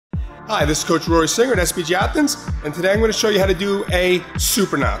Hi, this is Coach Rory Singer at SBG Athens, and today I'm going to show you how to do a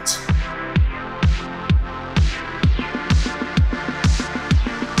super knot.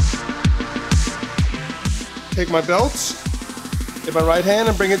 Take my belt in my right hand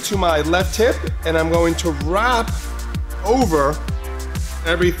and bring it to my left hip, and I'm going to wrap over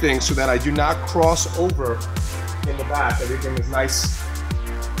everything so that I do not cross over in the back. Everything is nice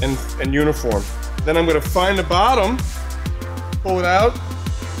and uniform. Then I'm going to find the bottom, pull it out,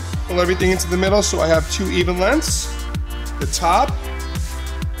 pull everything into the middle so I have two even lengths. The top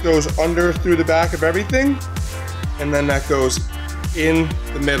goes under through the back of everything, and then that goes in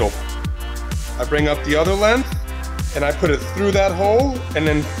the middle. I bring up the other length and I put it through that hole and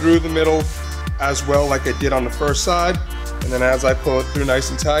then through the middle as well, like I did on the first side. And then as I pull it through nice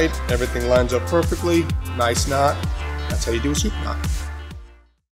and tight, everything lines up perfectly. Nice knot. That's how you do a super knot.